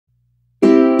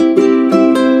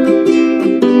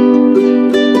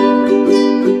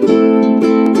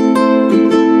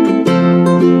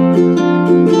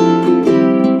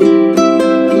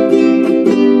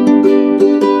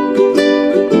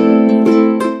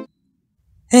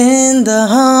In the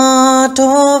heart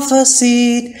of a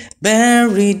seed,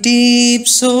 buried deep,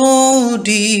 so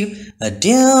deep, a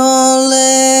dear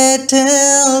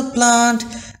little plant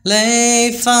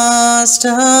lay fast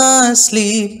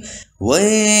asleep.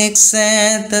 Wakes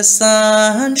at the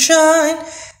sunshine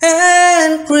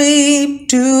and creep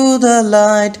to the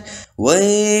light.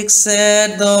 Wakes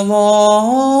at the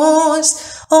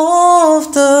voice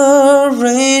of the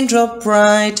raindrop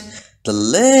bright. The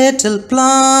little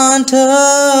plant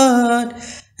heard,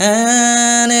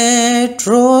 and it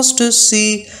rose to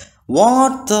see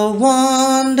what the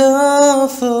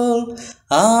wonderful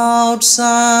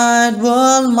outside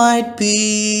world might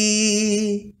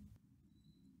be.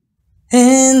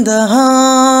 In the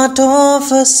heart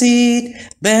of a seed,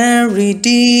 buried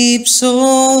deep,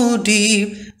 so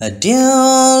deep, a dear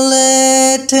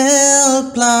little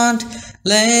plant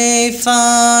lay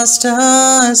fast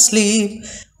asleep.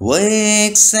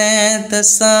 Wakes at the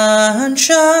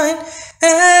sunshine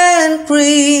and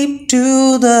creep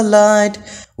to the light.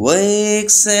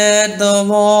 Wakes at the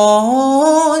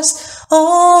voice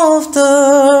of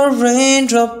the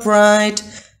raindrop bright.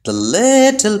 The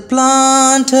little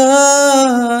plant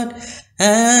heard,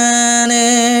 and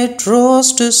it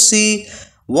rose to see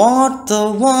what the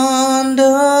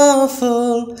wonderful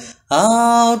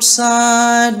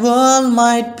outside world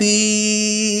might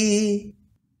be.